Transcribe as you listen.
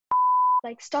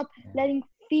Like, stop Yeah. letting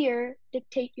fear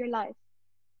dictate your life.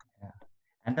 Yeah.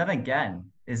 And then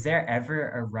again, is there ever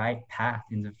a right path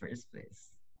in the first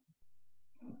place?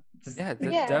 Just Yeah,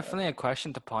 think Yeah. about it. definitely a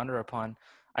question to ponder upon.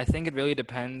 I think it really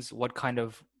depends what kind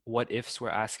of what ifs we're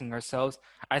asking ourselves.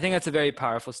 I think that's a very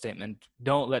powerful statement.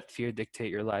 Don't let fear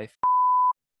dictate your life.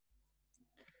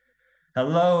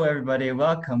 Hello, everybody.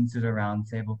 Welcome to the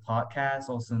Roundtable Podcast,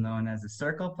 also known as the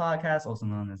Circle Podcast, also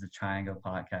known as the Triangle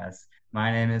Podcast.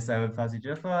 My name is Saud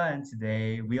Jufa, and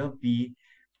today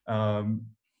um,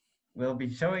 we'll be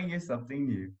showing you something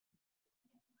new.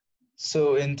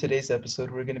 So in today's episode,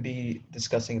 we're going to be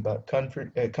discussing about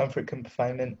comfort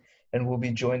confinement, and we'll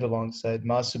be joined alongside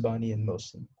Maaz, Subhani, and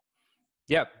Mohsin.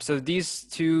 Yep. So these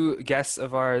two guests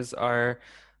of ours are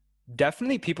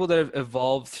definitely people that have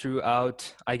evolved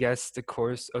throughout, I guess, the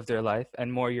course of their life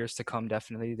and more years to come.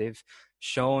 Definitely. They've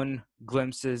shown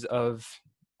glimpses of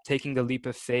taking the leap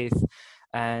of faith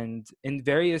and in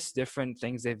various different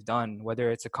things they've done,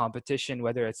 whether it's a competition,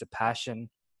 whether it's a passion.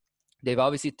 They've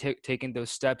obviously taken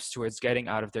those steps towards getting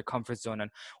out of their comfort zone,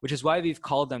 and which is why we've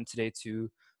called them today to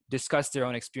discuss their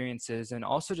own experiences and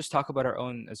also just talk about our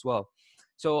own as well.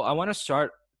 So I want to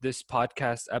start this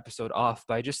podcast episode off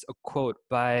by just a quote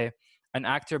by an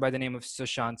actor by the name of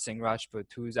Sushant Singh Rajput,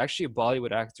 who's actually a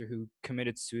Bollywood actor who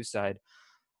committed suicide.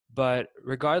 But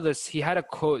regardless, he had a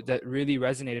quote that really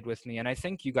resonated with me, and I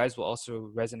think you guys will also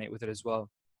resonate with it as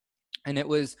well. And it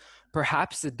was,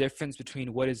 perhaps the difference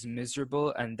between what is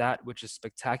miserable and that which is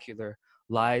spectacular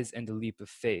lies in the leap of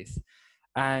faith.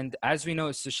 And as we know,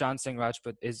 Sushant Singh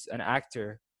Rajput is an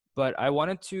actor, but I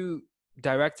wanted to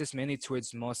direct this mainly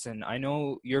towards Mohsin. I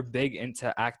know you're big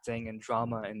into acting and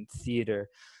drama and theater.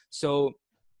 So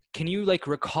can you like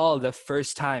recall the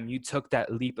first time you took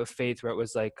that leap of faith where it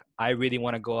was like, I really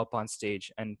want to go up on stage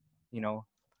and, you know,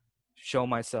 show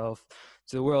myself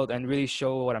to the world and really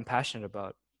show what I'm passionate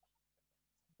about?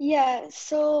 Yeah,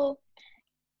 so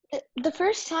the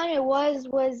first time it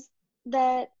was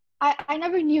that I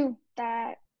never knew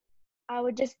that I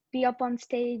would just be up on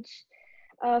stage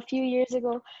a few years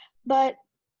ago, but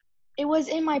it was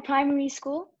in my primary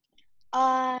school.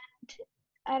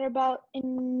 At about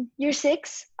in year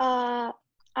 6,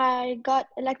 I got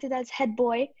elected as head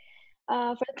boy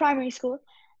for the primary school,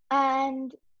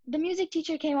 and the music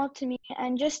teacher came up to me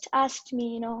and just asked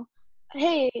me,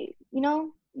 hey,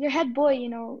 you're head boy,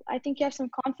 I think you have some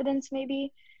confidence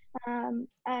maybe, and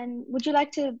would you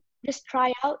like to just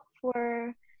try out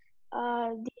for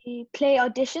the play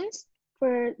auditions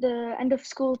for the end of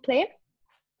school play?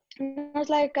 And I was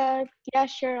like, yeah,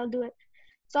 sure, I'll do it.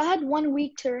 So I had 1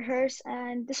 week to rehearse,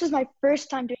 and this was my first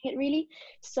time doing it really.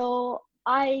 So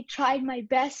I tried my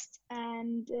best,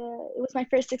 and it was my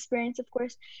first experience, of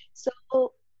course.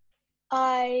 So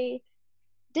I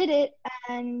did it,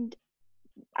 and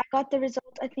I got the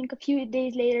result, I think, a few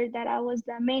days later that I was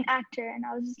the main actor, and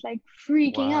I was just like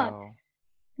freaking out. Wow.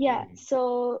 Yeah,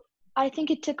 so I think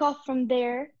it took off from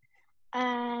there,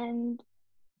 and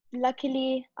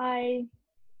luckily I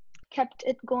kept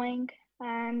it going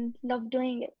and loved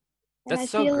doing it. And I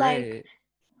That's so feel like, great.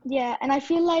 yeah, and I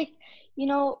feel like,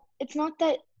 it's not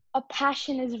that a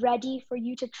passion is ready for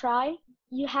you to try.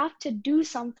 You have to do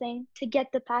something to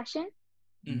get the passion.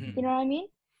 Hmm. You know what I mean?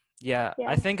 Yeah, I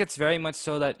Yeah. think it's very much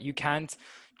so that you can't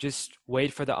just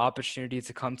wait for the opportunity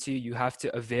to come to you. You have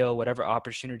to avail whatever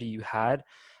opportunity you had.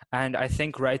 And I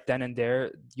think right then and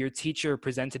there, your teacher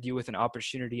presented you with an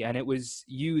opportunity, and it was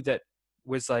you that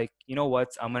was like, you know what,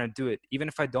 I'm going to do it. Even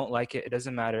if I don't like it, it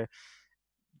doesn't matter.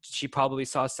 She probably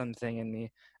saw something in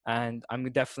me, and I'm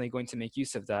definitely going to make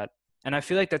use of that. And I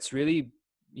feel like that's really,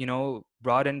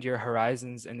 broadened your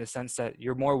horizons in the sense that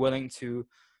you're more willing to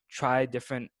try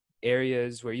different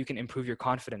areas where you can improve your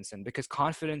confidence in, because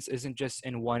confidence isn't just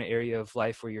in one area of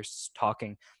life where you're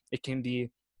talking. It can be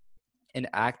in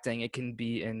acting, it can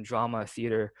be in drama,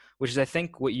 theater, which is, I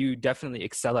think, what you definitely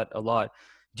excel at a lot.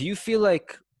 Do you feel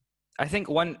like, I think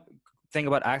one thing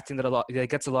about acting that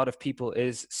gets a lot of people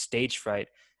is stage fright.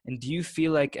 And do you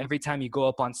feel like every time you go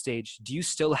up on stage, do you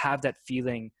still have that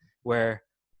feeling where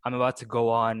I'm about to go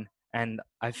on and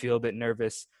I feel a bit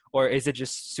nervous? Or is it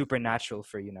just supernatural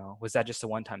for you now? Was that just a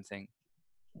one-time thing?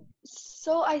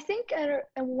 So I think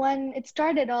when it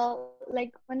started all,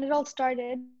 like when it all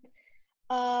started,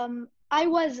 I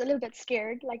was a little bit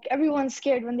scared. Like everyone's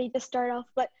scared when they just start off,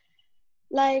 but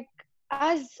like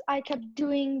as I kept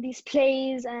doing these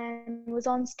plays and was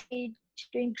on stage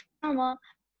doing drama,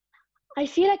 I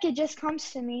feel like it just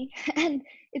comes to me. And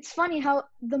it's funny how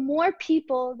the more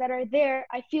people that are there,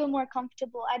 I feel more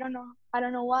comfortable. I don't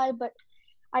know why, but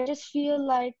I just feel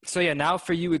like So yeah, now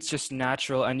for you, it's just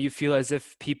natural, and you feel as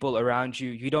if people around you,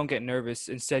 you don't get nervous.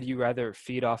 Instead, you rather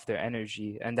feed off their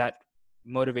energy, and that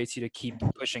motivates you to keep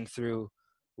pushing through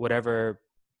whatever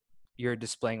you're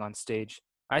displaying on stage.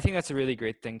 I think that's a really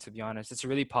great thing, to be honest. It's a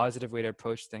really positive way to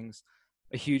approach things.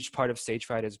 A huge part of stage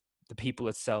fright is the people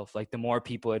itself. Like the more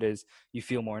people it is, you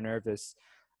feel more nervous,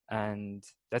 and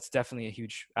that's definitely a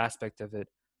huge aspect of it.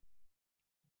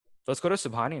 Let's go to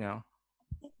Subhani now.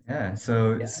 Yeah,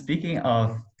 so Yeah. speaking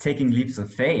of taking leaps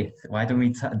of faith, why don't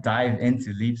we dive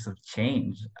into leaps of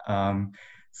change?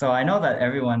 So I know that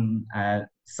everyone at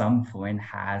some point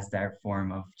has their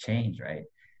form of change, right?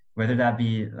 Whether that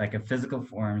be like a physical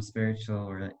form, spiritual,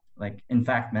 or like in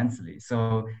fact mentally.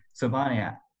 So Bonnie,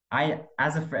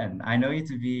 as a friend, I know you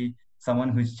to be someone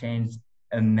who's changed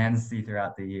immensely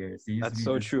throughout the years. You used to That's be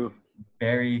so this true.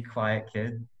 very quiet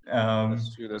kid.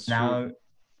 That's true. That's true. Now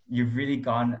you've really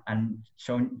gone and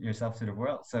shown yourself to the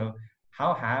world. So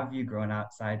how have you grown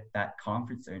outside that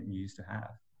comfort zone you used to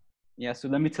have? Yeah, so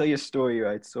let me tell you a story,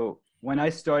 right? So when I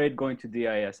started going to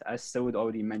DIS, as Saud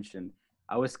already mentioned,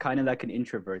 I was kind of like an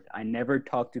introvert. I never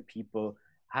talked to people.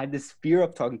 I had this fear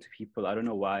of talking to people. I don't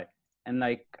know why. And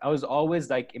like I was always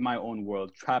like in my own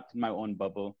world, trapped in my own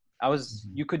bubble.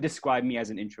 You could describe me as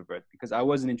an introvert because I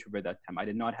was an introvert that time. I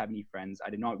did not have any friends. I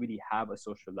did not really have a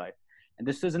social life. And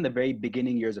this was in the very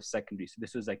beginning years of secondary. So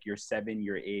this was like year 7,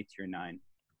 year 8, year 9.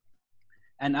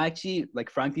 And actually, like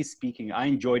frankly speaking, I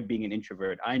enjoyed being an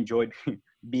introvert. I enjoyed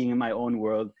being in my own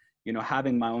world, you know,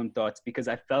 having my own thoughts, because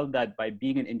I felt that by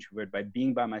being an introvert, by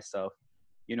being by myself,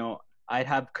 you know, I'd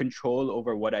have control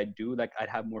over what I do. Like I'd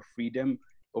have more freedom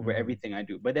over everything I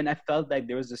do. But then I felt like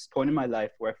there was this point in my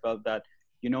life where I felt that,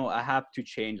 you know, I have to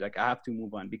change, like I have to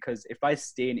move on, because if I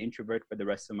stay an introvert for the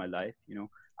rest of my life, you know,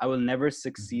 I will never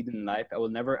succeed in life. I will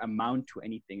never amount to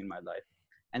anything in my life.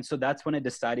 And so that's when I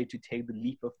decided to take the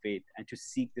leap of faith and to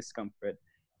seek discomfort.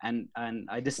 And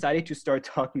I decided to start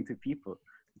talking to people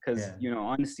because, you know,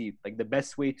 honestly, like the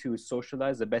best way to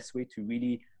socialize, the best way to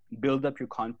really build up your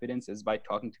confidence is by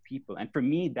talking to people. And for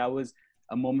me, that was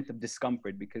a moment of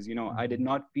discomfort because, you know, I did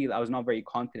not feel, I was not very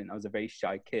confident. I was a very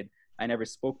shy kid. I never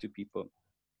spoke to people.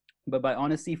 But by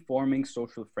honestly forming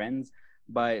social friends,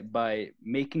 by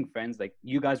making friends, like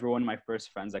you guys were one of my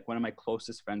first friends, like one of my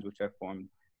closest friends, which I formed.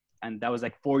 And that was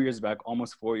like 4 years back,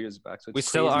 almost 4 years back. So We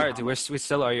still are. We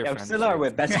still are your yeah, friends. we still are. We're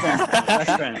best friends.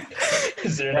 Best friends.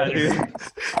 Is there Yeah, another dude. group?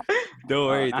 Don't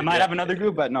worry. I might have another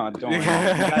group, but no, don't worry.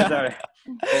 You guys are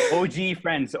OG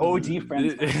friends. OG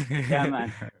friends. Yeah,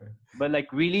 man. But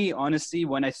like really, honestly,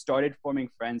 when I started forming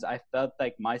friends, I felt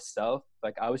like myself,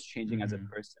 like I was changing as a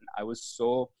person. I was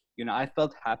so, you know, I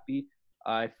felt happy.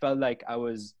 I felt like I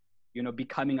was, you know,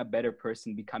 becoming a better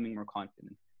person, becoming more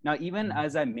confident. Now, even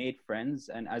as I made friends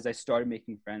and as I started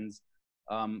making friends,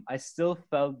 I still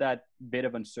felt that bit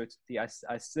of uncertainty.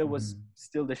 I still was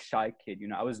still the shy kid, you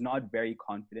know, I was not very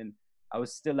confident. I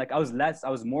was still like, I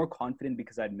was more confident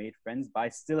because I'd made friends, but I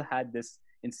still had this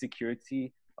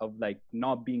insecurity of like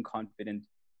not being confident.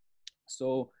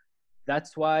 So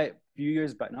that's why a few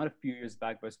years back, not a few years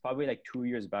back, but it's probably like 2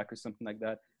 years back or something like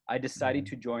that, I decided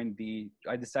to join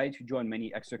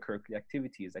many extracurricular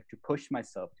activities, like to push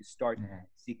myself to start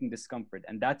seeking discomfort.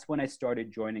 And that's when I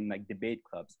started joining like debate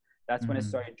clubs. That's when I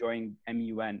started joining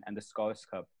MUN and the Scholars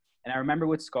Cup. And I remember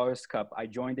with Scholars Cup, I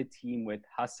joined a team with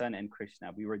Hasan and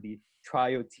Krishna. We were the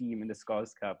trio team in the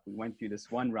Scholars Cup. We went through this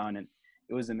one round and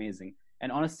it was amazing.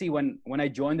 And honestly, when I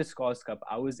joined the Scholars Cup,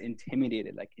 I was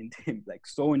intimidated, like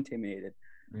so intimidated.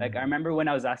 Like I remember when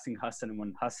I was asking Hasan,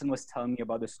 when Hasan was telling me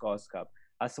about the Scholars Cup,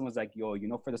 Hassan was like, yo, you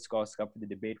know, for the Scholars Cup, for the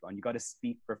debate one, you got to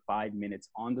speak for 5 minutes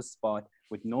on the spot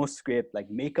with no script,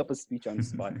 like make up a speech on the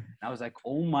spot. And I was like,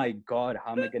 oh my God,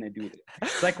 how am I going to do this?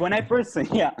 It's like when I first,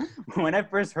 when I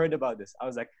first heard about this, I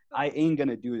was like, I ain't going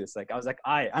to do this. Like, I was like,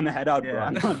 I'm a head out, bro.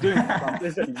 I'm not doing this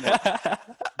competition anymore.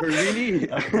 But really,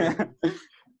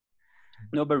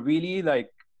 no, but really,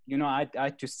 like, you know, I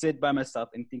had to sit by myself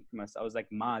and think to myself. I was like,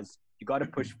 Maaz, you got to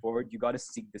push forward. You got to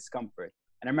seek discomfort.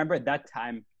 And I remember at that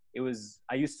time,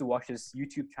 I used to watch this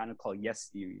YouTube channel called Yes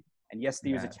Theory. And Yes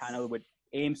Theory is a channel which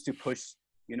aims to push,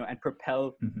 you know, and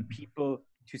propel people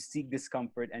to seek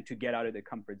discomfort and to get out of their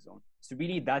comfort zone. So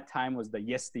really that time was the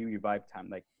Yes Theory vibe time.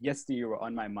 Like Yes Theory were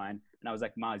on my mind. And I was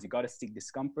like, Maaz, you got to seek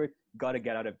discomfort. You got to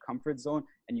get out of comfort zone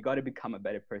and you got to become a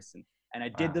better person. And I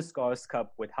did the Scholars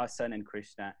Cup with Hasan and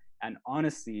Krishna. And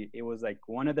honestly, it was like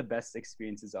one of the best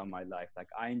experiences of my life. Like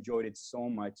I enjoyed it so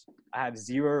much. I have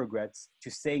zero regrets to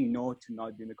saying no to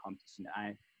not doing the competition.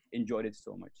 I enjoyed it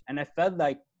so much. And I felt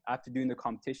like after doing the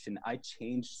competition, I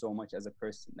changed so much as a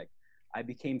person. Like I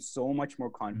became so much more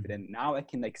confident. Now I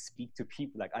can like speak to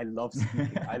people. Like I love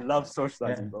speaking. I love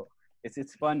socializing, bro.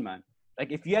 It's fun, man.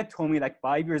 Like if you had told me like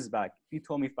 5 years back, if you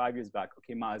told me 5 years back,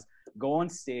 okay, Maaz, go on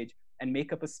stage and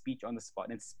make up a speech on the spot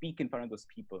and speak in front of those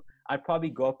people, I'd probably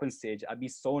go up on stage. I'd be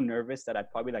so nervous that I'd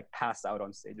probably like pass out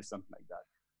on stage or something like that.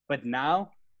 But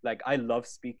now, like I love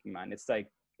speaking, man. It's like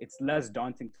it's less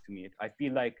daunting to me. I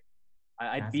feel like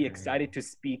I'd That's be great. excited to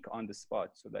speak on the spot.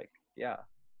 So like, yeah,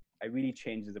 I really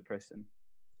changed as a person.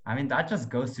 I mean, that just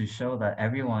goes to show that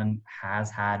everyone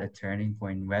has had a turning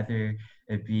point, whether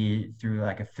it be through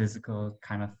like a physical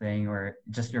kind of thing or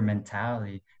just your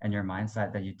mentality and your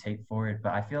mindset that you take forward.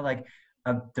 But I feel like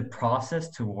the process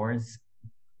towards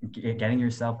getting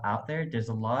yourself out there, there's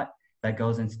a lot that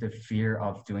goes into the fear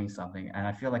of doing something. And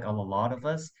I feel like a lot of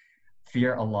us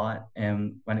fear a lot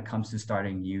when it comes to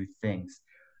starting new things.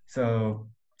 So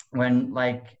when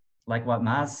like what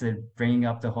Maaz said, bringing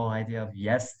up the whole idea of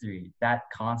yes theory, that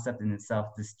concept in itself,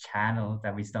 this channel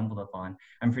that we stumbled upon,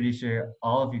 I'm pretty sure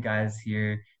all of you guys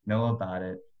here know about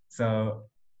it. So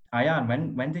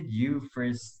Ayaan, when did you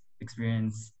first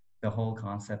experience the whole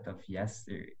concept of yes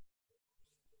theory?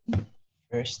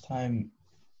 First time,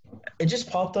 it just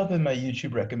popped up in my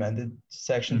YouTube recommended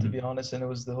section, to Mhm. be honest, and it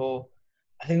was the whole,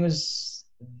 I think it was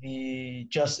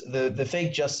the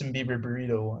fake Justin Bieber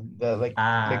burrito one that like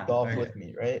kicked off Okay. with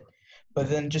me, right? But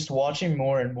then just watching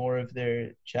more and more of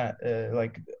their chat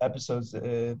like episodes,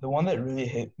 the one that really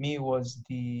hit me was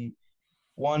the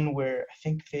one where I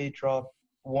think they drop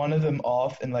one of them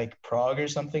off in like Prague or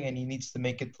something, and he needs to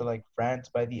make it to like France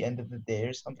by the end of the day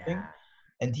or something. Yeah.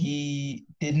 And he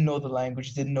didn't know the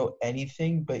language, didn't know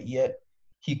anything, but yet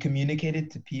he communicated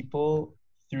to people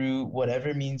through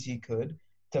whatever means he could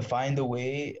to find a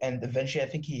way. And eventually, I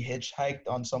think he hitchhiked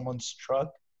on someone's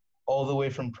truck all the way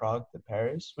from Prague to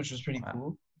Paris, which was pretty Wow.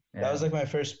 cool. Yeah. That was like my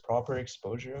first proper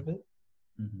exposure of it.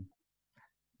 Mhm.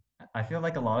 I feel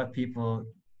like a lot of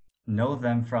people know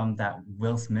them from that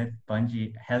Will Smith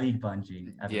heli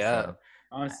bungee episode.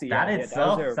 Honestly, That yeah, that was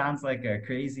itself a sounds like a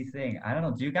crazy thing. I don't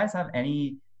know. Do you guys have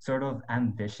any sort of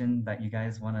ambition that you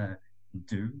guys want to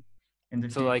do in the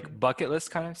So future? like bucket list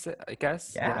kind of, I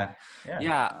guess. Yeah.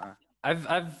 Yeah.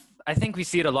 I think we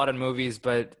see it a lot in movies,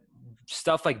 but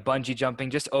stuff like bungee jumping,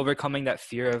 just overcoming that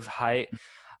fear of height.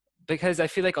 Because I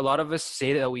feel like a lot of us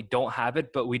say that we don't have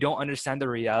it, but we don't understand the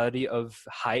reality of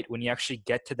height when you actually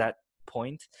get to that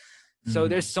point. So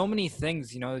there's so many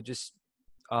things, just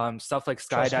stuff like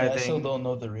Trust me, I still skydiving. don't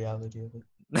know the reality of it.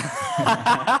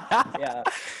 yeah.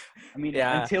 I mean,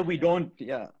 Yeah. until we don't,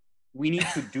 we need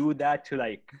to do that to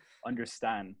like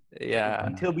understand. Yeah.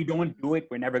 Until we don't do it,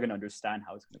 we're never gonna understand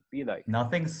how it's gonna be like.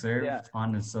 Nothing's served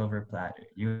on a silver platter.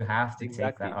 You have to take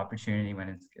Exactly. that opportunity when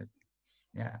it's good.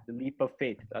 Yeah. The leap of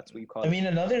faith. That's what you call I it. mean,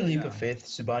 another leap of faith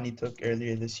Subhani took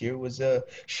earlier this year was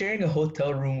sharing a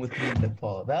hotel room with me in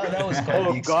Nepal. That was quite the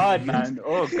Oh God, experience. man.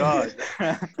 Oh God.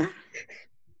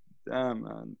 Damn,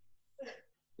 man.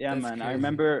 Yeah, That's man. I crazy.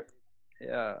 remember,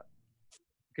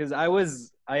 because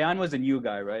Ayaan was a new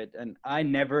guy, right? And I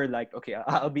never like. Okay,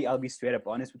 I'll be straight up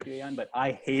honest with you, Ayaan. But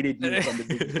I hated you from the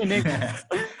beginning,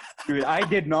 dude. I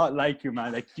did not like you,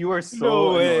 man. Like you were so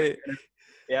No way. annoying.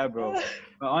 Yeah, bro.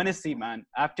 But honestly, man,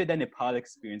 after the Nepal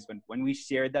experience, when we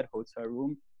shared that hotel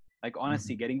room, like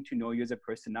honestly, getting to know you as a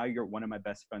person, now you're one of my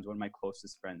best friends, one of my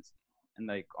closest friends. And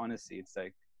like honestly, it's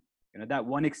like, that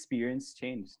one experience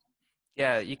changed.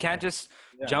 Yeah, you can't just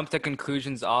jump to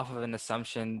conclusions off of an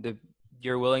assumption.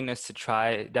 Your willingness to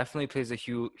try definitely plays a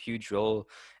huge role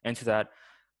into that.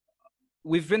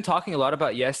 We've been talking a lot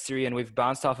about yes theory and we've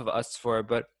bounced off of us four,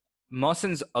 but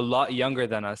Mohsin's a lot younger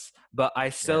than us, but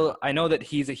I know that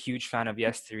he's a huge fan of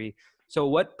yes theory. So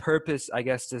what purpose, I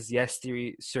guess, does yes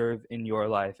theory serve in your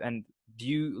life? And do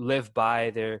you live by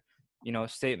their,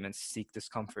 statements, seek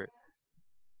discomfort?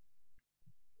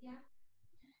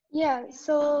 Yeah,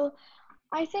 so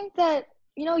I think that,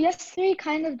 yes, three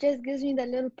kind of just gives me that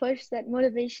little push, that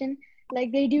motivation.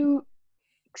 Like they do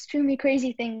extremely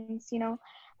crazy things,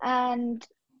 and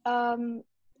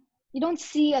you don't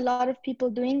see a lot of people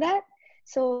doing that.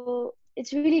 So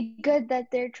it's really good that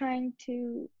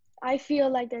I feel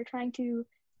like they're trying to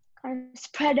kind of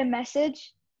spread a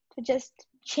message to just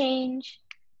change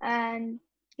and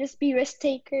just be risk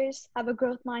takers, have a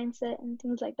growth mindset and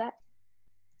things like that.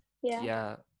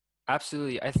 Yeah,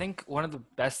 absolutely. I think one of the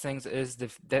best things is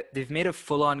they've made a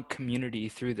full-on community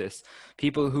through this.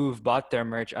 People who've bought their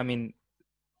merch. I mean,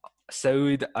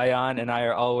 Saud, Ayaan, and I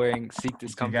are all wearing Seek Do you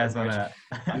Discomfort guys merch. wanna?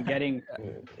 I'm getting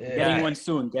Yeah. one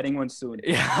soon. Getting one soon.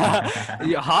 Yeah,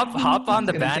 hop on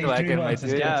It's the gonna take 3 bandwagon, my months.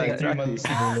 It's dude. gonna Yeah, take 3 exactly. months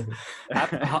to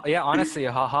deliver. Yeah, honestly,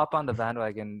 hop on the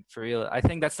bandwagon for real. I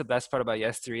think that's the best part about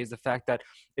Yesterday is the fact that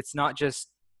it's not just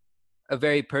a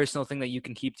very personal thing that you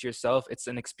can keep to yourself. It's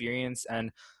an experience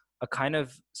and a kind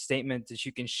of statement that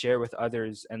you can share with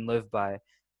others and live by.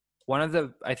 One of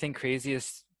the, I think,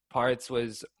 craziest parts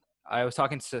was I was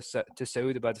talking to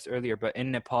Saud about this earlier, but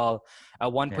in Nepal,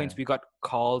 at one point Yeah. we got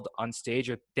called on stage,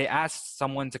 or they asked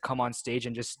someone to come on stage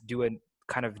and just do a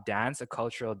kind of dance, a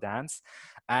cultural dance.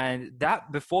 And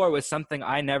that before was something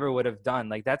I never would have done.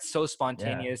 Like that's so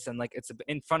spontaneous and like it's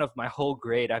in front of my whole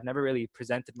grade. I've never really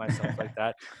presented myself like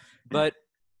that. But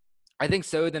I think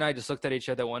Saud and I just looked at each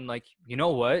other one like, you know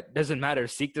what? Doesn't matter.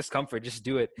 Seek discomfort. Just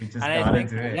do it. We just And I gotta think,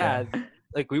 do it. yeah, Yeah.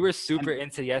 like we were super And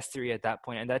into Yesterday at that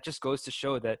point, and that just goes to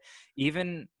show that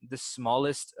even the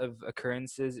smallest of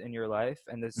occurrences in your life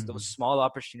and those Mhm. small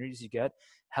opportunities you get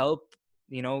help,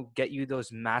 get you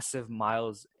those massive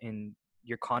miles in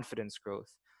your confidence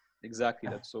growth. exactly,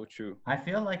 that's so true. I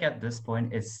feel like at this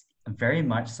point, it's very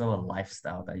much so a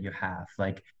lifestyle that you have.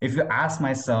 Like, if you ask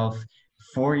myself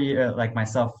 4 years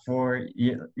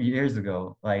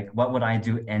ago, like, what would I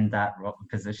do in that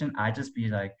position? I'd just be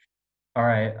like, all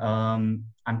right,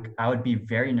 I would be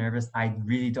very nervous. I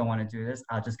really don't want to do this.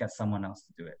 I'll just get someone else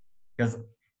to do it. Because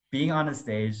being on a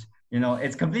stage,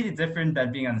 it's completely different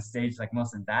than being on a stage like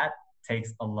most, and that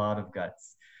takes a lot of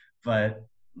guts. But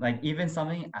like even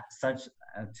something such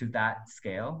to that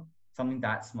scale, something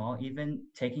that small, even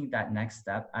taking that next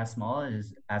step, as small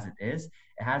as it is,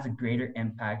 it has a greater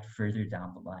impact further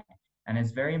down the line. And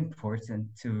it's very important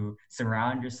to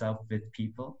surround yourself with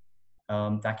people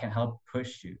that can help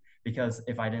push you. Because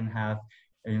if I didn't have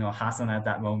Hassan at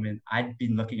that moment, I'd be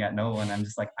looking at no one. I'm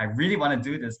just like, I really want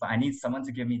to do this, but I need someone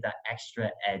to give me that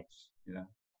extra edge. Yeah.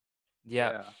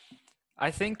 Yeah. I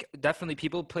think definitely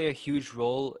people play a huge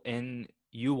role in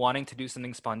you wanting to do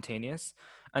something spontaneous.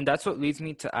 And that's what leads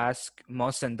me to ask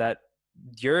Mohsin that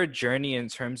your journey in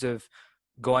terms of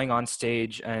going on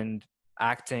stage and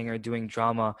acting or doing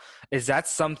drama, is that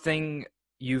something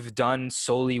you've done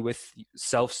solely with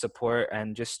self-support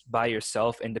and just by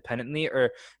yourself independently? Or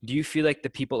do you feel like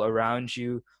the people around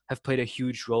you have played a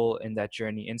huge role in that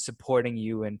journey in supporting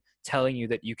you and telling you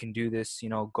that you can do this,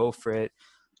 go for it?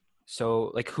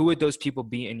 So like who would those people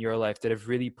be in your life that have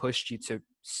really pushed you to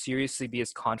seriously be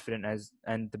as confident as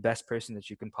and the best person that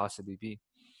you can possibly be?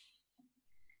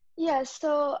 Yeah,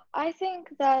 so I think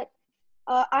that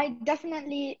I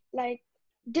definitely like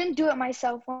didn't do it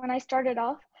myself when I started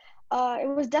off. It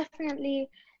was definitely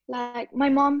like my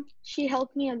mom, she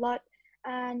helped me a lot.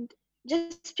 And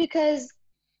just because,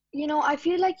 I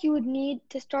feel like you would need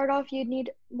to start off, you'd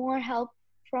need more help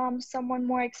from someone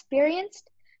more experienced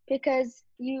because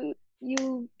you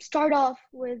start off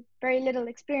with very little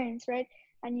experience, right?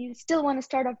 And you still want to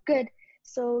start off good.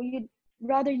 So you'd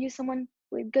rather use someone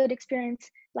with good experience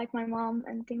like my mom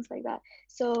and things like that.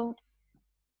 So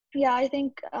yeah, I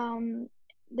think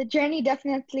the journey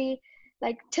definitely,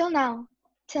 like till now,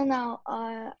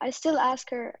 I still ask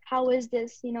her, how is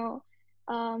this, and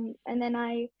then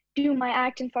I do my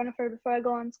act in front of her before I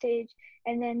go on stage,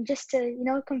 and then just to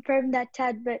confirm that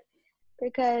tad bit,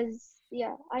 because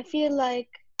yeah, I feel like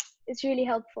it's really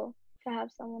helpful to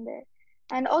have someone there.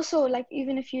 And also, like,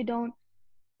 even if you don't,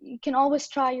 you can always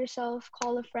try yourself,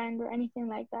 call a friend or anything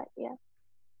like that. Yeah.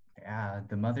 Yeah,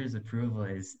 the mother's approval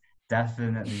is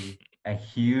definitely a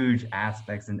huge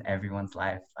aspect in everyone's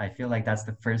life. I feel like that's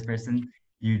the first person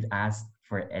you'd ask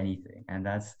for anything. And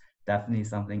that's definitely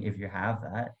something, if you have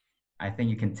that, I think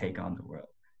you can take on the world.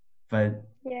 But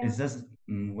Yeah. it's just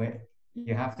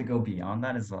you have to go beyond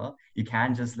that as well. You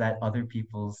can't just let other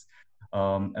people's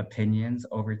opinions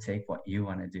overtake what you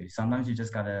want to do. Sometimes you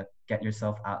just gotta get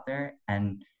yourself out there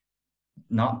and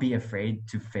not be afraid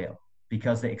to fail,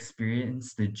 because the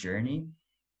experience, the journey,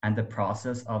 and the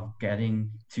process of getting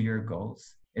to your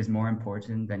goals is more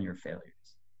important than your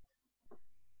failures.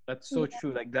 That's so Yeah.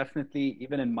 true. Like definitely,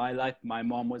 even in my life, my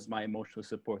mom was my emotional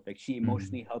support. Like she Mhm.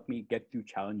 emotionally helped me get through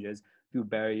challenges, through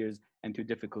barriers, and through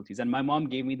difficulties. And my mom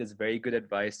gave me this very good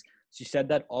advice. She said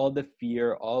that all the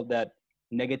fear, all that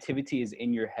negativity is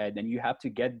in your head, and you have to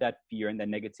get that fear and that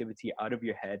negativity out of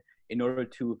your head in order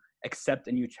to accept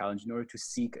a new challenge, in order to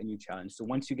seek a new challenge. So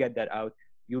once you get that out,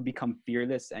 you'll become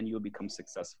fearless and you'll become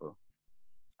successful.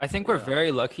 I think we're Yeah.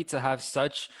 very lucky to have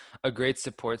such a great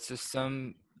support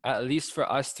system, at least for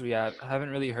us three. I haven't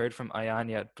really heard from Ayan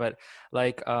yet, but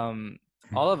like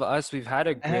all of us, we've had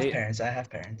a I have great parents. I have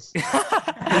parents.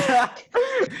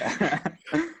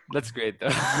 That's great though.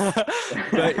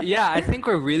 But yeah, I think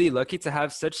we're really lucky to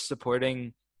have such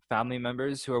supporting family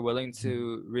members who are willing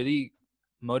to really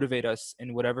motivate us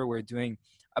in whatever we're doing.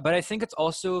 But I think it's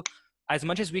also, as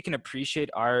much as we can appreciate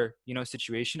our,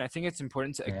 situation, I think it's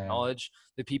important to Yeah. acknowledge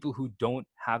the people who don't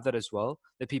have that as well,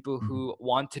 the people who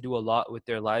want to do a lot with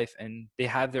their life and they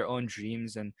have their own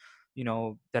dreams and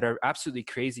that are absolutely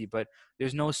crazy, but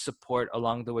there's no support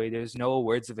along the way. There's no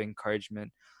words of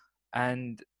encouragement.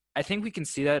 And I think we can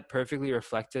see that perfectly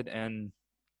reflected in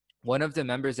one of the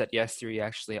members at Yes Theory,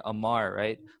 actually, Amar,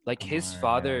 right? Like his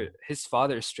Amar,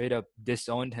 father straight up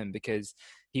disowned him because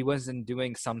he wasn't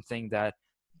doing something that,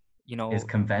 is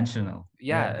conventional.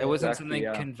 yeah, it wasn't Exactly, something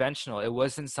yeah. conventional. It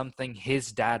wasn't something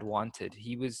his dad wanted.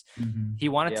 He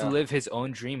wanted to Yeah. live his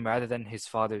own dream rather than his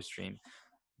father's dream.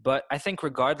 But I think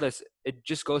regardless, it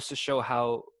just goes to show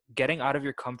how getting out of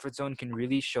your comfort zone can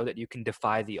really show that you can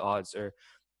defy the odds, or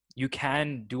you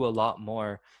can do a lot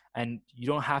more, and you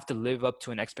don't have to live up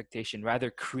to an expectation. Rather,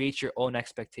 create your own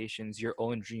expectations, your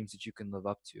own dreams that you can live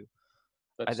up to.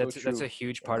 That's so That's true. a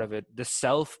huge part of it. The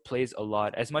self plays a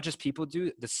lot. As much as people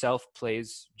do, the self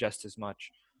plays just as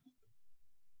much.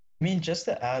 I mean, just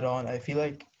to add on, I feel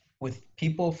like with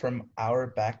people from our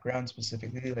background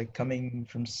specifically, like coming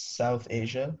from South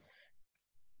Asia,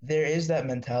 there is that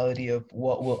mentality of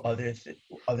what will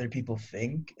other people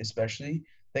think, especially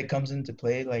that comes into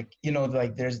play. Like,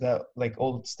 like there's that like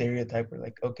old stereotype where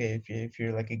like, okay, if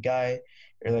you're like a guy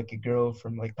or like a girl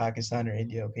from like Pakistan or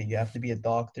India, okay, you have to be a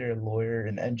doctor, a lawyer,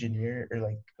 an engineer, or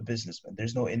like a businessman.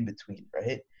 There's no in between,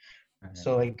 right?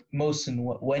 So like Mohsin,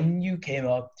 when you came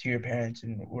up to your parents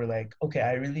and were like, okay,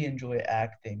 I really enjoy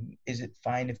acting. Is it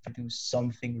fine if I do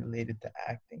something related to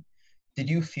acting? Did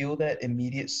you feel that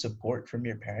immediate support from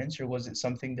your parents, or was it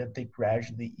something that they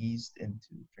gradually eased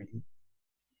into for you?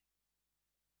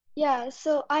 Yeah,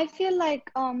 so I feel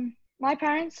like my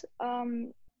parents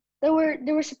they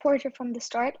were supportive from the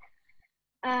start,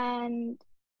 and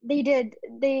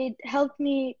they helped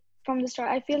me from the start.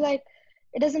 I feel like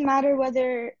it doesn't matter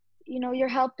whether you're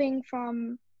helping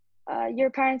from your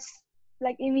parents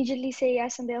like immediately say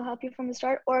yes and they'll help you from the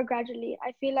start, or gradually.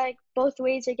 I feel like both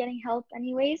ways you're getting help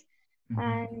anyways,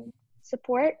 and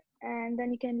support, and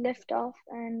then you can lift off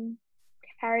and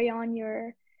carry on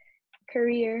your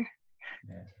career.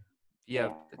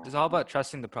 Yeah, it's all about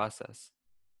trusting the process.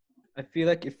 I feel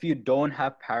like if you don't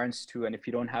have parents too, and if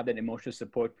you don't have that emotional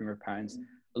support from your parents,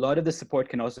 a lot of the support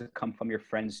can also come from your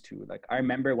friends too. Like I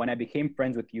remember when I became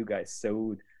friends with you guys,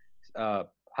 Saud,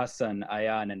 Hassan,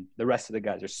 Ayaan, and the rest of the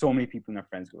guys. There's so many people in our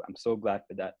friends group. I'm so glad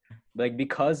for that. Like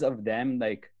because of them,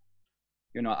 like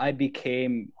I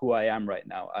became who I am right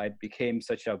now. I became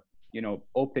such a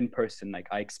open person. Like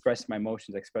I express my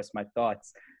emotions, I express my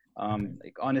thoughts.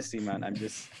 Like honestly, man, I'm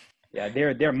just yeah.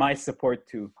 They're my support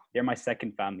too. They're my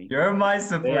second family. You're my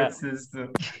support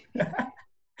system.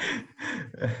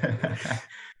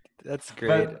 That's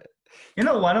great.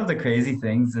 But one of the crazy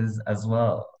things is as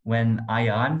well, when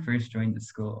Ayaan first joined the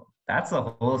school, that's a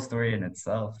whole story in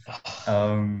itself.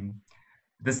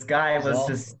 This guy was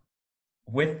just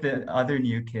with the other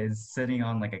new kids sitting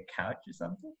on like a couch or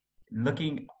something,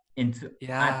 looking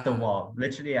at the wall,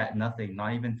 literally at nothing,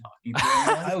 not even talking to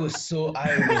anyone. I was so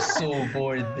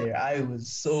bored there. I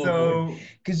was so bored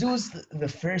because it was the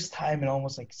first time in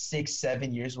almost like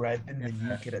 6-7 years where I've been the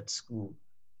new kid at school.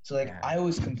 So like I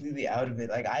was completely out of it.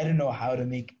 Like I didn't know how to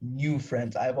make new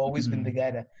friends. I've always been the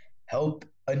guy to help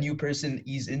a new person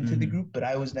ease into the group, but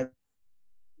I was never.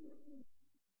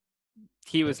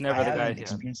 He was never the guy. I haven't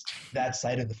experienced that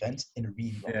side of the fence in a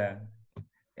really long time.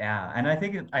 Yeah, and I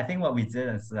think what we did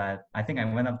is that I think I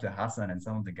went up to Hassan and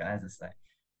some of the guys. It's like,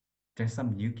 there's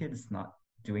some new kids not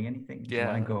doing anything. Do you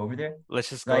want to go over there? Let's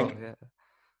just go.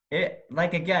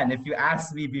 Like again, if you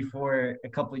asked me before a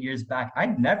couple of years back,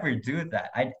 I'd never do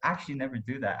that. I'd actually never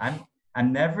do that.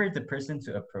 I'm never the person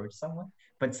to approach someone,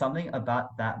 but something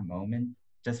about that moment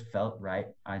just felt right.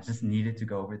 I just needed to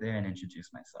go over there and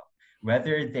introduce myself.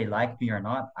 Whether they like me or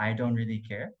not, I don't really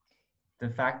care. The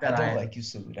fact that I don't like you,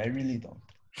 Saud. I really don't.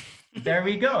 There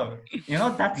we go.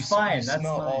 That's fine. You that's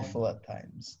smell fine. awful at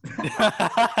times.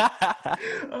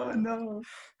 Oh no.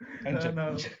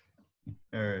 No.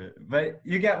 But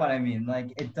you get what I mean.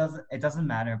 Like it doesn't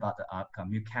matter about the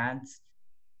outcome. You can't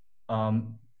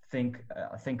think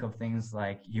of things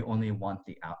like you only want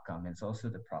the outcome. It's also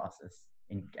the process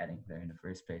in getting there in the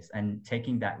first place and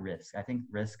taking that risk. I think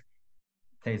risk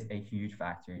plays a huge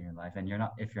factor in your life, and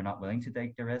if you're not willing to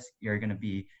take the risk, you're going to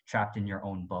be trapped in your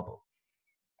own bubble.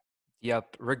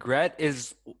 Yep. Regret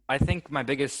is, I think, my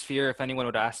biggest fear. If anyone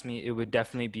would ask me, it would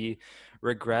definitely be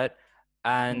regret.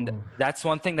 And that's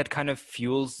one thing that kind of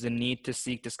fuels the need to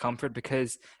seek discomfort,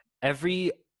 because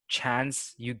every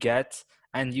chance you get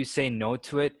and you say no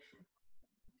to it,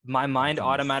 my mind It's a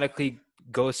miss. automatically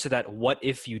goes to that what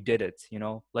if you did it, you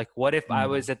know? Like what if I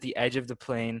was at the edge of the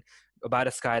plane about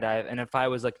a skydive, and if I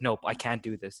was like, nope, I can't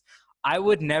do this, I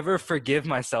would never forgive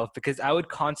myself, because I would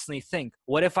constantly think,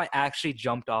 what if I actually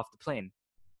jumped off the plane?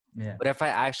 Yeah. What if I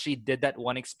actually did that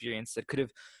one experience that could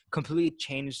have completely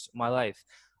changed my life?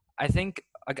 I think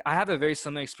I have a very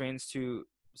similar experience to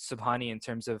Subhani in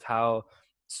terms of how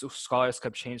Scholars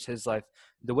Club changed his life.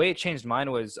 The way it changed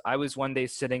mine was, I was one day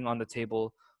sitting on the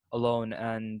table alone,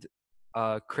 and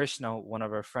Krishna, one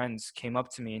of our friends, came up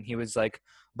to me and he was like,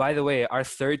 by the way, our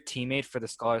third teammate for the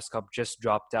Scholars Cup just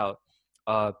dropped out.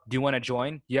 Do you want to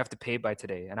join? You have to pay by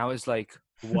today. And I was like,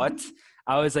 what?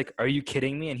 I was like, are you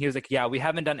kidding me? And he was like, yeah, we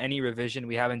haven't done any revision.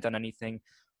 We haven't done anything.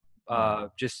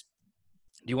 Just,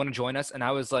 do you want to join us? And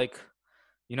I was like,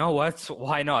 you know what?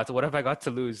 Why not? What have I got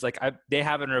to lose? Like, they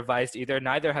haven't revised either.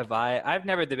 Neither have I. I've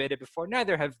never debated before.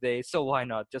 Neither have they. So why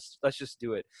not? Let's just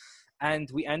do it. And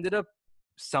we ended up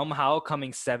somehow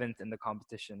coming 7th in the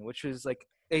competition, which was like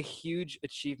a huge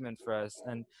achievement for us.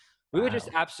 And we were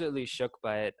just Wow. absolutely shook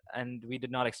by it, and we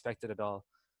did not expect it at all.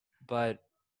 But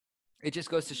it just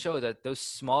goes to show that those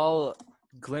small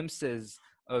glimpses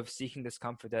of seeking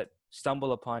discomfort that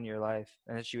stumble upon your life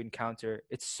and that you encounter,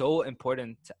 it's so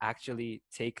important to actually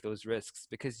take those risks,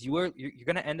 because you're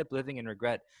going to end up living in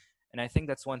regret. And I think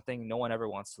that's one thing no one ever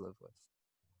wants to live with.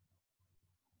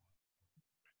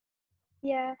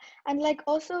 Yeah, and like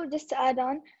also just to add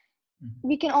on, Mhm.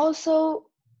 we can also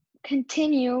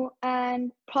continue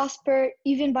and prosper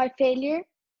even by failure.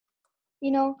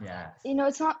 You know, Yes.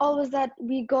 it's not always that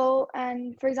we go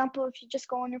and, for example, if you just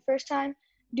go on your first time,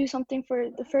 do something for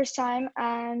the first time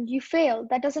and you fail,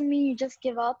 that doesn't mean you just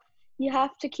give up. You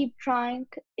have to keep trying.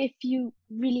 If you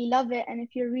really love it and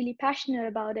if you're really passionate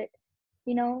about it,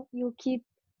 you'll keep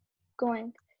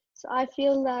going. So I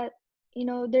feel that,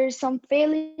 there's some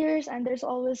failures and there's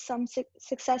always some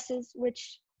successes,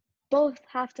 which both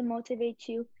have to motivate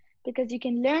you, because you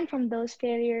can learn from those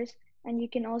failures and you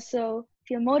can also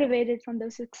feel motivated from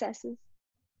those successes.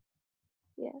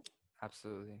 Yeah.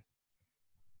 Absolutely.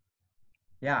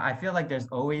 Yeah, I feel like there's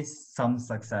always some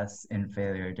success in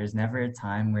failure. There's never a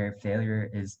time where failure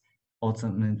is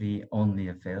ultimately only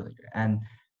a failure. And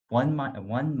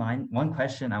one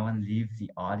question I want to leave the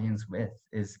audience with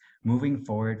is, moving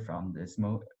forward from this,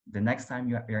 the next time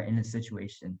you're in a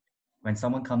situation when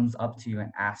someone comes up to you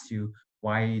and asks you,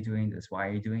 why are you doing this? Why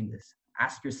are you doing this?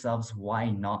 Ask yourselves, why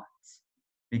not?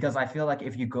 Because I feel like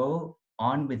if you go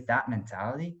on with that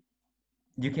mentality,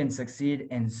 you can succeed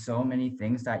in so many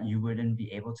things that you wouldn't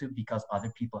be able to because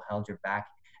other people held your back.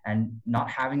 And not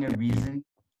having a reason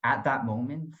at that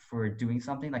moment for doing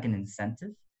something, like an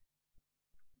incentive,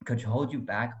 could hold you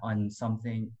back on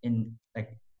something in,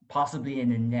 like, possibly in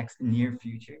the next near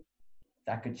future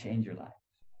that could change your life.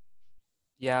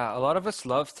 Yeah, a lot of us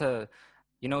love to,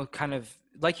 kind of,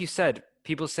 like you said,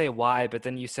 people say why, but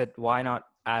then you said, why not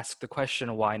ask the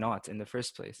question, why not in the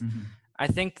first place? Mhm. I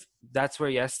think that's where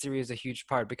yes theory is a huge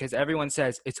part, because everyone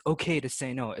says it's okay to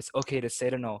say no. It's okay to say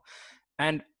to no.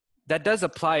 And that does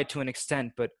apply to an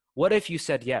extent, but what if you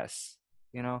said yes?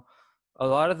 A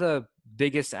lot of the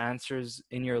biggest answers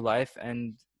in your life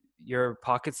and your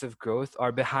pockets of growth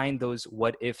are behind those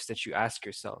what ifs that you ask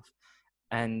yourself,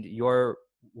 and your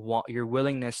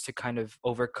willingness to kind of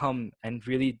overcome and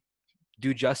really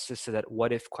do justice to that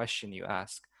what if question you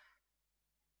ask.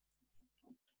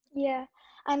 Yeah.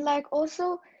 And like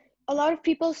also, a lot of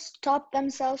people stop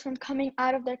themselves from coming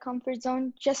out of their comfort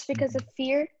zone just because of Mhm.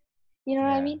 fear. You know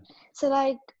what I Yeah. mean? So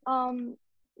like,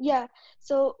 yeah.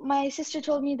 So my sister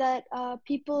told me that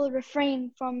people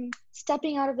refrain from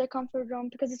stepping out of their comfort zone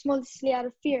because it's mostly out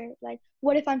of fear. Like,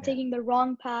 what if I'm Yeah. taking the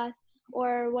wrong path?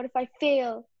 Or what if I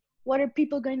fail? What are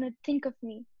people going to think of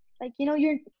me? Like,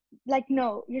 you're like,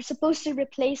 no, you're supposed to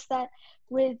replace that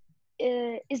with,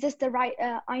 is this the right,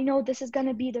 I know this is going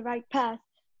to be the right path.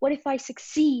 What if I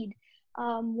succeed?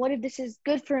 What if this is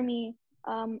good for me?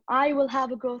 I will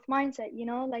have a growth mindset,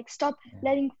 like stop Yeah.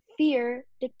 letting fear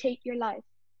dictate your life.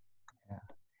 Yeah.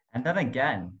 And then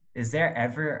again, is there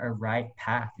ever a right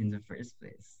path in the first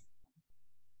place?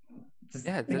 Just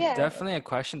Yeah, think Yeah, about it. definitely a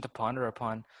question to ponder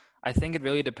upon. I think it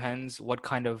really depends what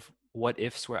kind of what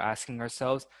ifs we're asking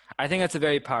ourselves. I think that's a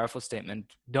very powerful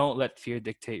statement. Don't let fear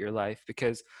dictate your life,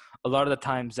 because a lot of the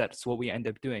times that's what we end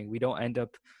up doing. We don't end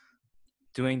up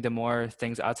doing the more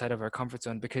things outside of our comfort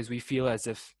zone because we feel as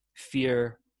if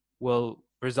fear will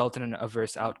result in an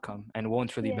adverse outcome and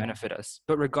won't really yeah, Yeah. benefit us.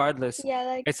 But regardless, yeah,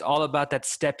 like, it's all about that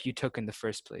step you took in the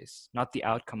first place, not the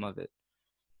outcome of it.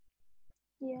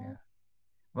 yeah, Yeah.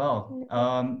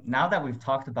 Well, now that we've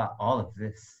talked about all of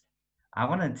this, I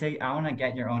want to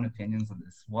get your own opinions on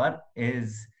this. What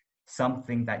is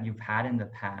something that you've had in the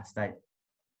past that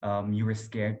you were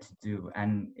scared to do,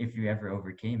 and if you ever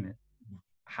overcame it,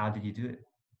 how did you do it?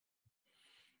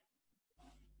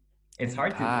 It's In the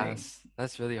hard to think. past,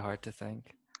 that's really hard to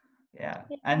think. Yeah.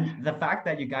 Yeah. And the fact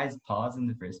that you guys paused in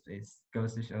the first place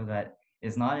goes to show that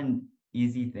it's not an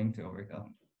easy thing to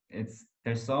overcome.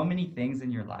 There's so many things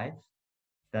in your life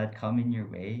that come in your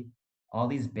way, all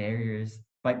these barriers,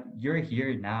 but you're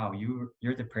here now.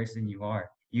 You're the person you are.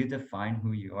 You define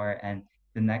who you are, and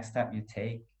the next step you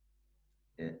take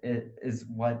it is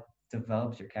what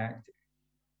develops your character.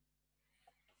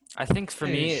 I think for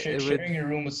me, it would. Sharing a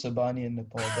room with Subhani in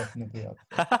Nepal definitely up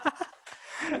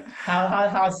there.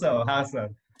 How so? How so?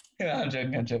 Yeah, I'm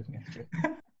joking.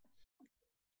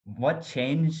 What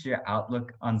changed your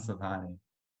outlook on Subhani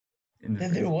in the There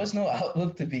first was no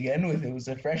outlook to begin with. It was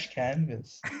a fresh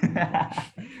canvas.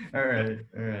 all right,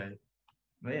 all right.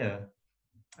 But yeah.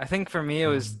 I think for me, it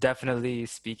was definitely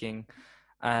speaking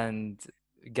and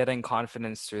getting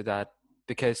confidence through that,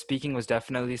 because speaking was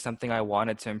definitely something I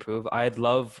wanted to improve. I'd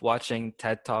love watching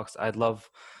TED Talks. I'd love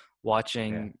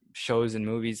watching shows and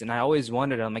movies. And I always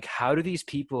wondered, I'm like, how do these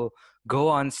people go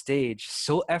on stage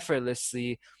so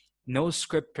effortlessly, no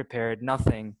script prepared,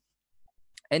 nothing,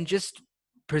 and just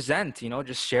present,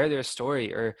 just share their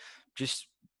story or just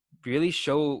really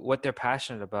show what they're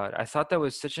passionate about. I thought that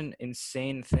was such an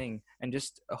insane thing and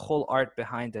just a whole art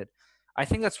behind it. I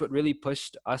think that's what really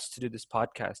pushed us to do this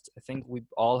podcast. I think we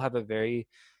all have a very,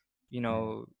 you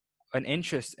know, an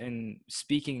interest in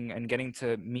speaking and getting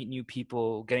to meet new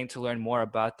people, getting to learn more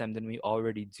about them than we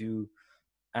already do.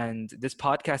 And this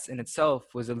podcast in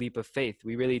itself was a leap of faith.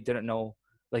 We really didn't know,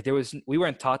 like we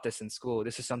weren't taught this in school.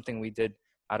 This is something we did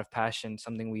out of passion,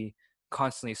 something we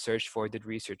constantly searched for, did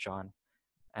research on,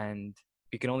 and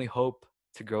we can only hope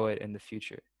to grow it in the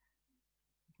future.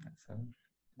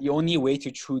 The only way to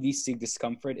truly seek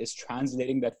discomfort is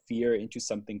translating that fear into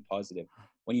something positive.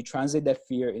 When you translate that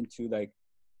fear into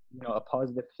a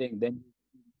positive thing, then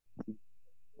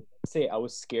say I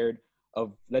was scared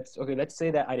of let's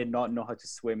say that I did not know how to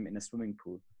swim in a swimming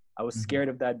pool. I was scared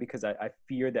of that because I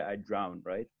feared that I'd drown,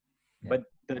 right? Yeah. But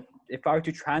if I were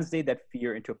to translate that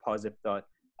fear into a positive thought,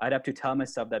 I'd have to tell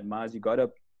myself that, Maaz, you gotta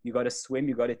swim,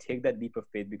 you gotta take that leap of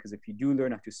faith, because if you do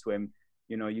learn how to swim,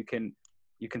 you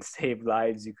can save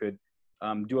lives, you could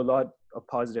do a lot of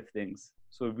positive things.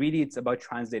 So really, it's about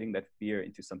translating that fear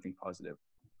into something positive.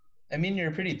 I mean,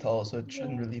 you're pretty tall, so it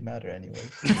shouldn't really matter anyway.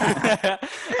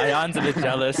 Ayaan's a bit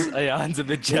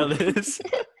jealous.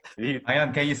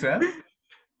 Ayaan, can you swim?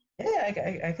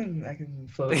 Yeah, I can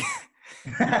float.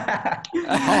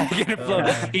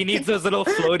 He needs those little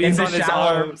floaties on his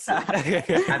arms.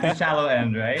 At the shallow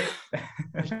end, right?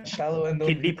 Shallow end.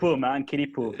 Kiddie pool, man, kiddie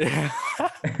pool.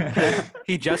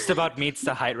 He just about meets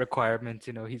the height requirement.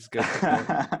 He's good.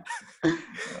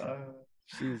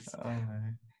 Jeez.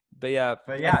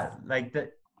 But yeah,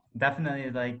 definitely,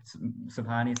 like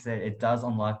Subhani said, it does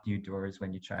unlock new doors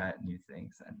when you try out new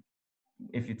things, and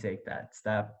if you take that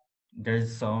step,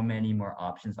 there's so many more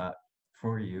options out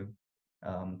for you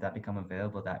that become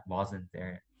available that wasn't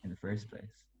there in the first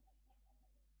place.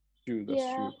 True, that's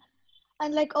true.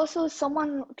 And also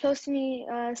someone close to me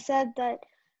said that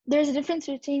there's a difference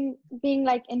between being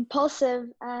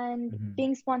impulsive and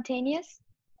being spontaneous.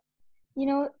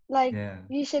 You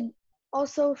should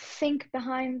also think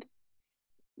behind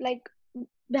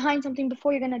something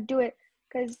before you're gonna do it,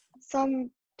 because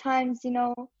sometimes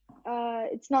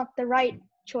it's not the right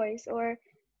choice or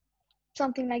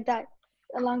something like that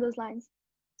along those lines.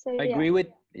 So I agree with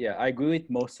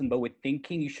Mohsin, but with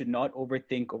thinking, you should not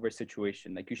overthink over a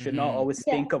situation. Like, you should not always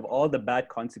think of all the bad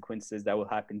consequences that will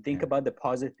happen. Think about the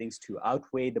positive things to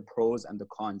outweigh the pros and the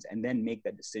cons, and then make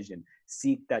that decision.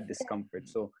 Seek that discomfort.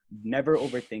 So never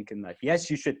overthink in life. Yes,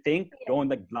 you should think. Don't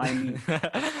blindly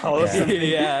follow something.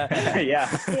 Yeah.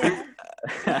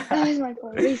 That was my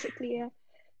point, basically. Yeah.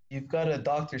 You've got a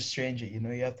Doctor Strange, you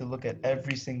have to look at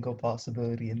every single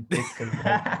possibility and pick the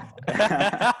right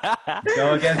one.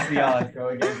 Go against the odds.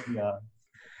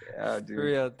 Yeah, dude. For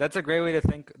real. That's a great way to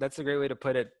think. That's a great way to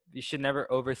put it. You should never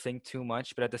overthink too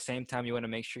much, but at the same time, you want to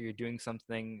make sure you're doing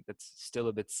something that's still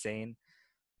a bit sane.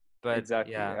 But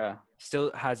exactly, yeah.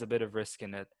 Still has a bit of risk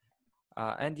in it.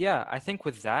 And yeah, I think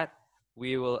with that,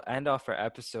 we will end off our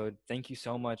episode. Thank you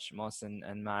so much, Mohsin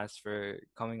and Maaz, for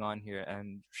coming on here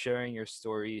and sharing your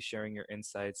story, sharing your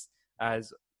insights.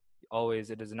 As always,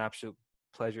 it is an absolute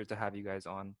pleasure to have you guys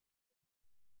on.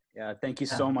 Yeah, thank you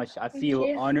Yeah. so much. I Thank feel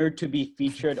you. honored to be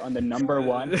featured on the number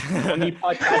one only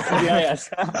podcast in DIS.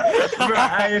 Bro,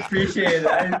 I appreciate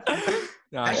it.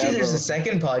 No, Actually, Yeah, there's bro. a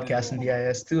second podcast in the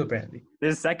IS too, apparently.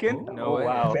 There's a second? Oh, no way.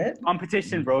 Wow. Apparently.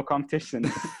 Competition, bro. Competition.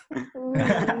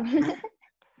 Ooh.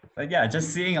 But yeah, just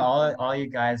seeing all you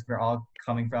guys, we're all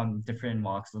coming from different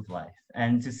walks of life,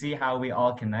 and to see how we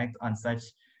all connect on such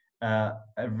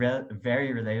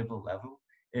very relatable level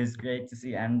is great to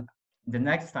see. And the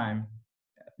next time,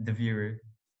 the viewer,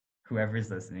 whoever is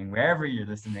listening, wherever you're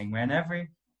listening, whenever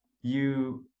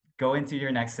you go into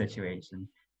your next situation,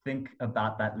 think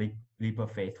about that leap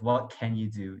of faith. What can you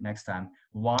do next time?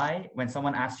 Why? When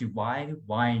someone asks you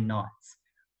why not?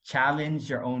 Challenge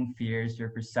your own fears, your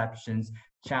perceptions,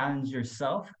 challenge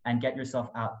yourself and get yourself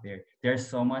out there. There's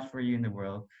so much for you in the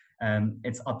world.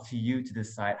 It's up to you to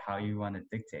decide how you want to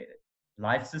dictate it.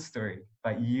 Life's a story,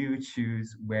 but you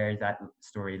choose where that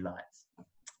story lies.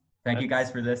 Thank you guys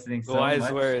That's for listening so wise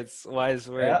much. words. Wise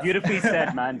words. Yeah. Beautifully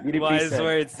said, man. Beautifully Wise said.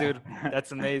 words, dude.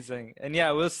 That's amazing. And yeah,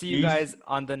 we'll see you Be- guys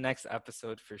on the next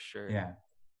episode for sure. Yeah.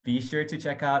 Be sure to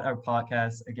check out our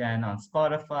podcast again on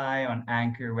Spotify, on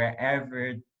Anchor,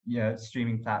 wherever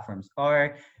streaming platforms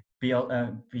are.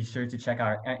 Be sure to check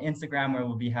out our Instagram, where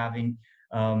we'll be having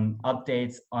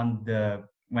updates on the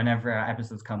whenever our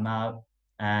episodes come out.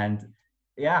 And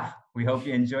yeah, we hope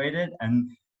you enjoyed it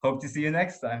and hope to see you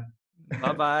next time.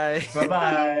 Bye-bye.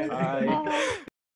 Bye-bye. Bye. Bye.